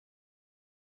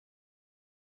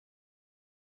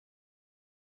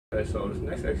Okay, so this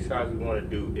next exercise we want to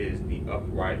do is the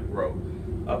upright row.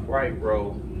 Upright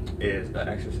row is an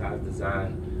exercise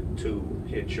designed to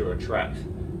hit your traps,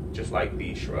 just like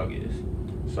the shrug is.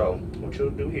 So what you'll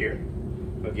do here,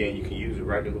 again, you can use a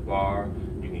regular bar,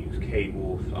 you can use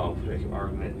cables. For the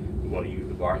argument, you want to use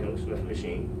the bar heel Smith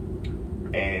machine,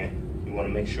 and you want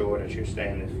to make sure that you're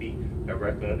standing feet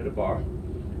directly under the bar.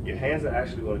 Your hands are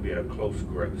actually going to be at a close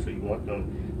grip, so you want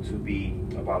them to be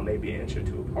about maybe an inch or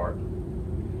two apart.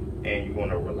 And you want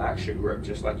to relax your grip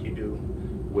just like you do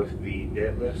with the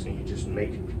deadlifts, and you just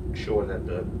make sure that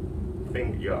the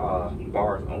your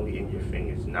bar is only in your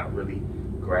fingers, not really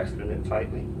grasping it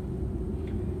tightly.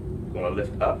 You're going to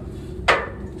lift up,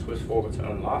 twist forward to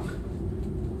unlock.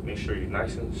 Make sure you're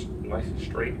nice and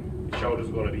straight. Your shoulders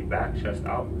are going to be back, chest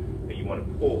out, and you want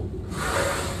to pull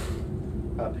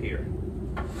up here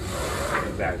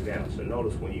and back down. So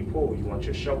notice when you pull, you want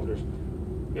your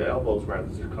elbows rather,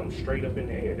 to come straight up in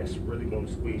the air. That's really going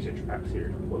to squeeze your traps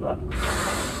here. Pull up and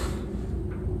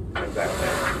back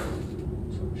down.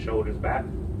 So shoulders back,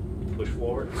 push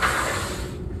forward,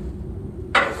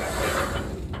 and back down.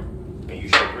 And you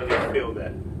should really feel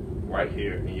that right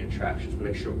here in your traps. Just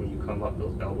make sure when you come up,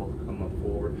 those elbows come up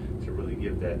forward to really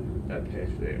give that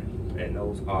pinch there. And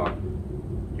those are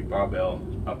your barbell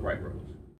upright rows.